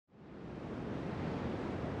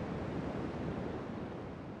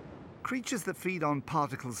Creatures that feed on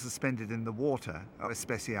particles suspended in the water are a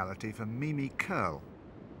speciality for Mimi Curl.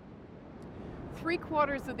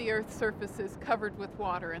 3/4 of the Earth's surface is covered with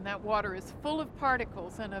water, and that water is full of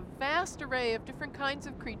particles, and a vast array of different kinds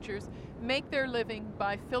of creatures make their living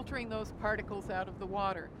by filtering those particles out of the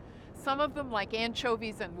water. Some of them, like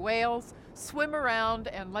anchovies and whales, swim around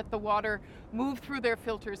and let the water move through their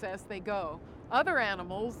filters as they go. Other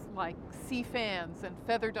animals, like sea fans and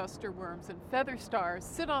feather duster worms and feather stars,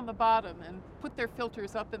 sit on the bottom and put their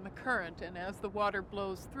filters up in the current, and as the water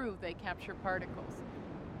blows through, they capture particles.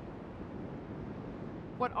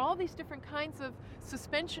 What all these different kinds of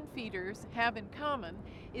suspension feeders have in common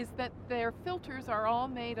is that their filters are all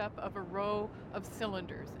made up of a row of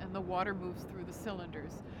cylinders, and the water moves through the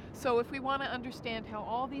cylinders. So if we want to understand how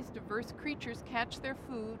all these diverse creatures catch their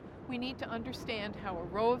food, we need to understand how a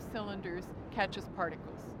row of cylinders catches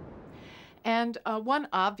particles. And one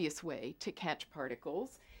obvious way to catch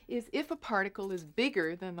particles is if a particle is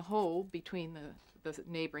bigger than the hole between the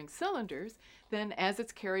neighboring cylinders, then as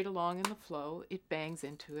it's carried along in the flow, it bangs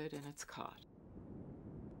into it and it's caught.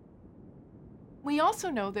 We also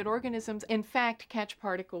know that organisms, in fact, catch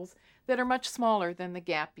particles that are much smaller than the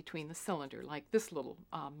gap between the cylinder, like this little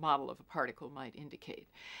model of a particle might indicate.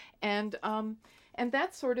 And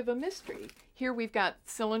that's sort of a mystery. Here we've got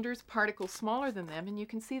cylinders, particles smaller than them, and you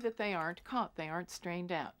can see that they aren't caught, they aren't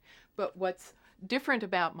strained out. But what's different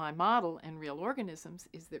about my model and real organisms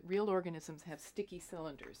is that real organisms have sticky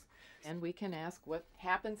cylinders. And we can ask what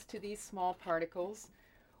happens to these small particles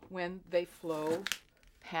when they flow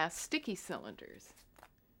past sticky cylinders.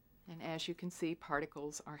 And as you can see,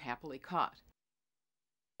 particles are happily caught.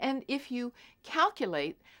 And if you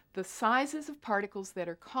calculate the sizes of particles that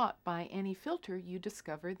are caught by any filter, you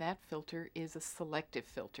discover that filter is a selective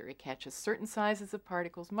filter. It catches certain sizes of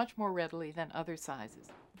particles much more readily than other sizes.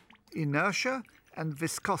 Inertia and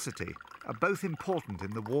viscosity are both important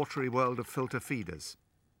in the watery world of filter feeders.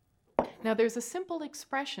 Now, there's a simple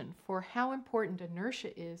expression for how important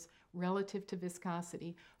inertia is relative to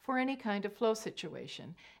viscosity for any kind of flow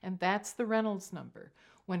situation, and that's the Reynolds number.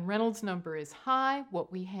 When Reynolds number is high, what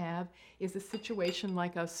we have is a situation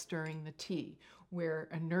like us stirring the tea, where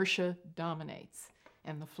inertia dominates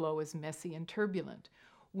and the flow is messy and turbulent.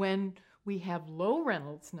 When we have low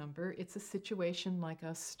Reynolds number, it's a situation like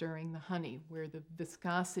us stirring the honey, where the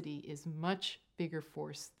viscosity is much bigger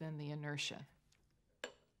force than the inertia.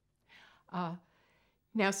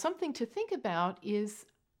 Now, something to think about is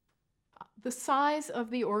the size of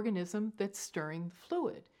the organism that's stirring the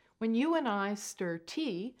fluid. When you and I stir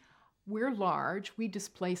tea, we're large, we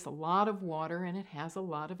displace a lot of water, and it has a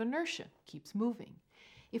lot of inertia, keeps moving.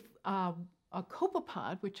 If a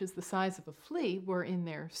copepod, which is the size of a flea, were in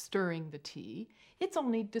there stirring the tea, it's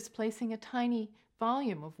only displacing a tiny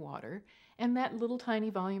volume of water, and that little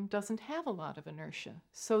tiny volume doesn't have a lot of inertia.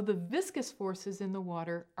 So the viscous forces in the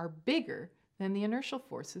water are bigger than the inertial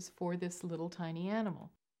forces for this little tiny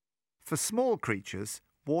animal. For small creatures,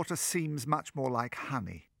 water seems much more like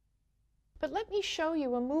honey. But let me show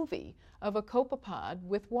you a movie of a copepod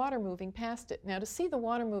with water moving past it. Now, to see the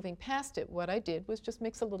water moving past it, what I did was just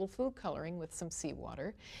mix a little food coloring with some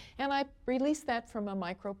seawater, and I released that from a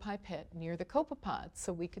micropipette near the copepod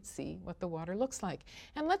so we could see what the water looks like.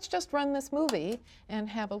 And let's just run this movie and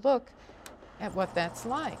have a look at what that's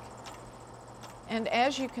like. And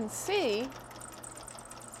as you can see,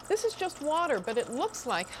 this is just water, but it looks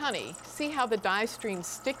like honey. See how the dye stream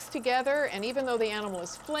sticks together, and even though the animal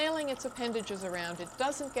is flailing its appendages around, it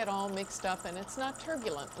doesn't get all mixed up, and it's not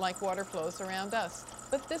turbulent like water flows around us.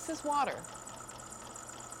 But this is water.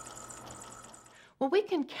 Well, we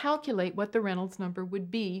can calculate what the Reynolds number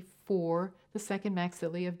would be for the second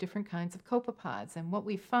maxillae of different kinds of copepods, and what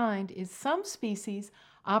we find is some species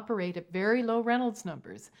operate at very low Reynolds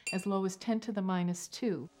numbers, as low as 10 to the minus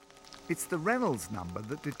 2. It's the Reynolds number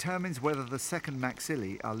that determines whether the second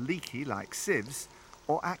maxillae are leaky like sieves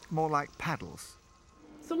or act more like paddles.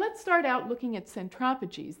 So let's start out looking at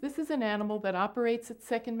Centropoges. This is an animal that operates its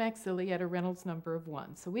second maxillae at a Reynolds number of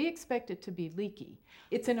 1, so we expect it to be leaky.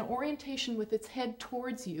 It's in an orientation with its head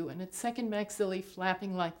towards you and its second maxillae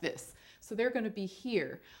flapping like this. So they're going to be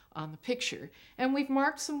here on the picture. And we've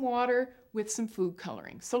marked some water with some food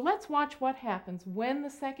coloring. So let's watch what happens when the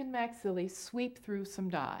second maxillae sweep through some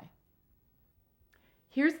dye.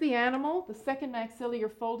 Here's the animal, the second maxillae are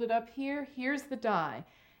folded up here, here's the dye,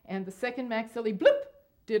 and the second maxillae, bloop,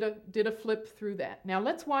 did a flip through that. Now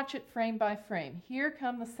let's watch it frame by frame. Here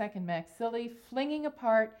come the second maxillae flinging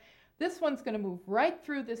apart. This one's going to move right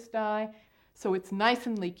through this dye, so it's nice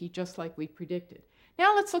and leaky just like we predicted.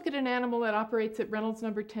 Now let's look at an animal that operates at Reynolds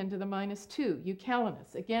number 10 to the minus 2,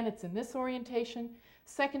 Eucalinus. Again, it's in this orientation.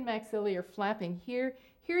 Second maxillae are flapping here.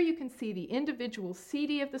 Here you can see the individual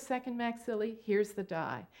CD of the second maxillae. Here's the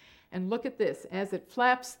die. And look at this. As it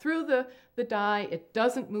flaps through the die, it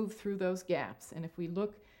doesn't move through those gaps. And if we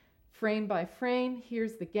look frame by frame,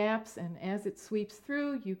 here's the gaps, and as it sweeps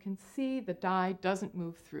through, you can see the die doesn't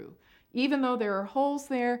move through. Even though there are holes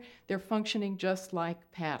there, they're functioning just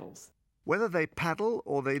like paddles. Whether they paddle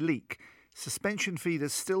or they leak, suspension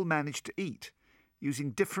feeders still manage to eat,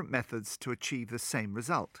 using different methods to achieve the same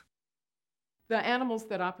result. The animals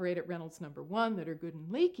that operate at Reynolds number 1 that are good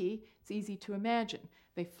and leaky, it's easy to imagine.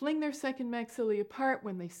 They fling their second maxillae apart.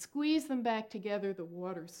 When they squeeze them back together, the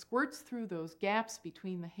water squirts through those gaps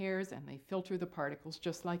between the hairs and they filter the particles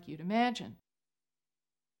just like you'd imagine.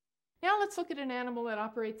 Now let's look at an animal that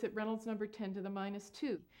operates at Reynolds number 10 to the minus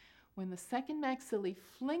 2. When the second maxillae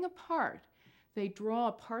fling apart, they draw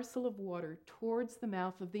a parcel of water towards the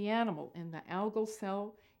mouth of the animal, and the algal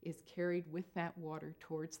cell is carried with that water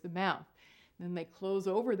towards the mouth. Then they close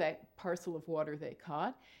over that parcel of water they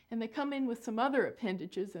caught, and they come in with some other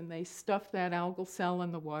appendages, and they stuff that algal cell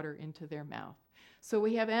and the water into their mouth. So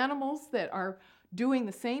we have animals that are doing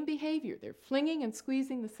the same behavior. They're flinging and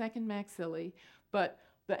squeezing the second maxillae, but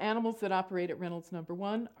the animals that operate at Reynolds number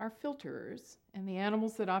 1 are filterers, and the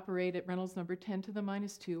animals that operate at Reynolds number 10 to the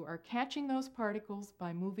minus 2 are catching those particles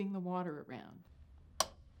by moving the water around.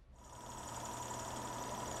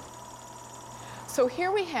 So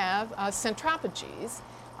here we have Centropoges,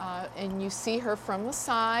 and you see her from the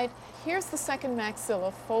side. Here's the second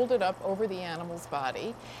maxilla folded up over the animal's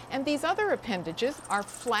body, and these other appendages are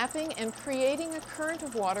flapping and creating a current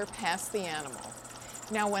of water past the animal.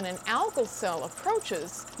 Now when an algal cell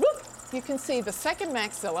approaches, whoop, you can see the second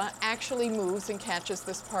maxilla actually moves and catches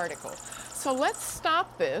this particle. So let's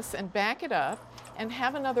stop this and back it up and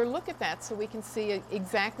have another look at that so we can see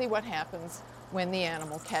exactly what happens when the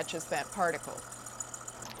animal catches that particle.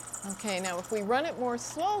 Okay, now if we run it more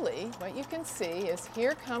slowly, what you can see is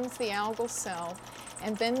here comes the algal cell,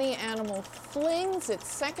 and then the animal flings its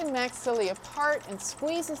second maxillae apart and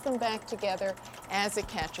squeezes them back together as it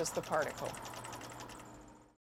catches the particle.